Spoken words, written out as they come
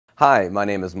Hi, my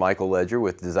name is Michael Ledger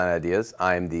with Design Ideas.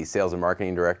 I'm the Sales and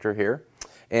Marketing Director here,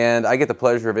 and I get the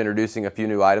pleasure of introducing a few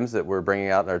new items that we're bringing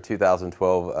out in our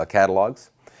 2012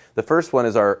 catalogs. The first one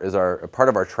is part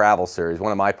of our travel series,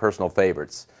 one of my personal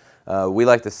favorites. We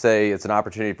like to say it's an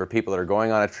opportunity for people that are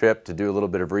going on a trip to do a little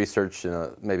bit of research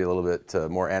in maybe a little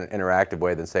bit more interactive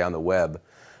way than, say, on the web.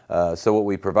 So what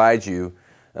we provide you,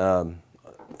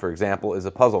 for example, is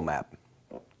a puzzle map.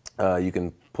 You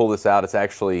can pull this out. It's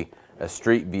actually a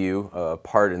street view,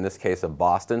 part in this case of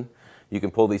Boston. You can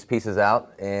pull these pieces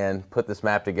out and put this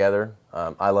map together.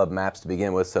 I love maps to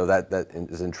begin with, so that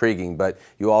is intriguing, but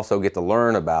you also get to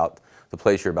learn about the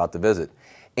place you're about to visit.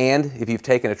 And if you've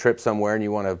taken a trip somewhere and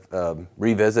you want to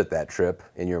revisit that trip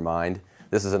in your mind,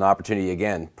 this is an opportunity,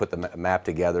 again, put the map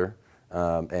together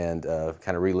and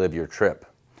kind of relive your trip.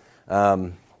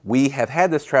 We have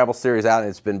had this travel series out and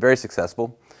it's been very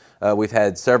successful. We've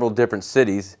had several different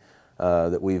cities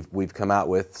that we've come out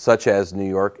with, such as New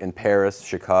York and Paris,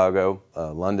 Chicago,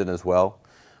 London as well,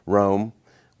 Rome.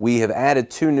 We have added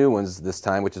two new ones this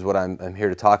time, which is what I'm here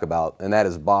to talk about, and that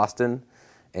is Boston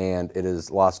and it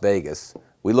is Las Vegas.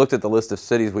 We looked at the list of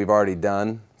cities we've already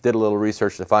done, did a little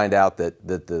research to find out that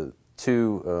the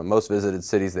two most visited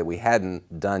cities that we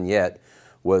hadn't done yet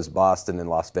was Boston and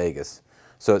Las Vegas.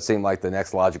 So it seemed like the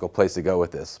next logical place to go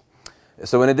with this.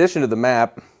 So in addition to the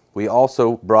map, we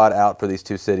also brought out for these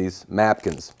two cities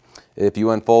Mapkins. If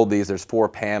you unfold these, there's 4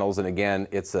 panels, and again,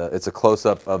 it's a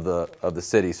close-up of the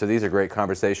city. So these are great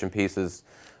conversation pieces,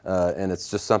 and it's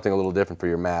just something a little different for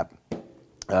your map.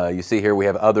 You see here we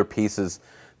have other pieces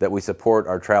that we support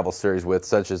our travel series with,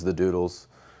 such as the doodles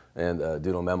and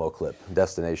doodle memo clip,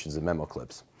 destinations and memo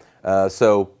clips.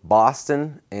 So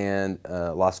Boston and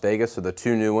Las Vegas are the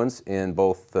two new ones in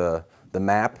both the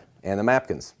map and the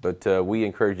Mapkins. But we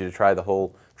encourage you to try the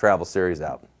whole travel series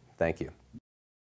out. Thank you.